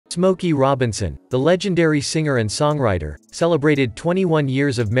Smokey Robinson, the legendary singer and songwriter, celebrated 21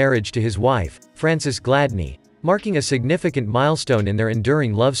 years of marriage to his wife, Frances Gladney, marking a significant milestone in their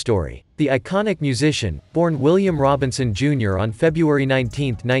enduring love story. The iconic musician, born William Robinson Jr. on February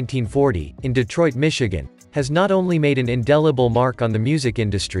 19, 1940, in Detroit, Michigan, has not only made an indelible mark on the music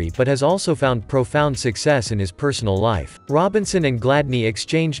industry but has also found profound success in his personal life. Robinson and Gladney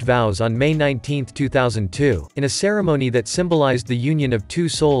exchanged vows on May 19, 2002, in a ceremony that symbolized the union of two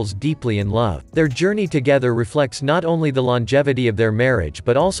souls deeply in love. Their journey together reflects not only the longevity of their marriage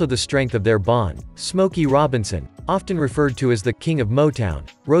but also the strength of their bond. Smokey Robinson, often referred to as the King of Motown,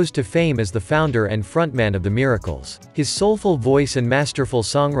 rose to fame as the founder and frontman of the Miracles. His soulful voice and masterful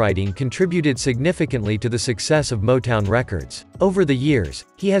songwriting contributed significantly to the success of Motown Records. Over the years,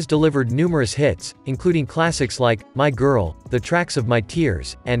 he has delivered numerous hits, including classics like My Girl, The Tracks of My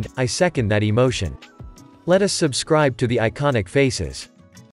Tears, and I Second That Emotion. Let us subscribe to the iconic faces.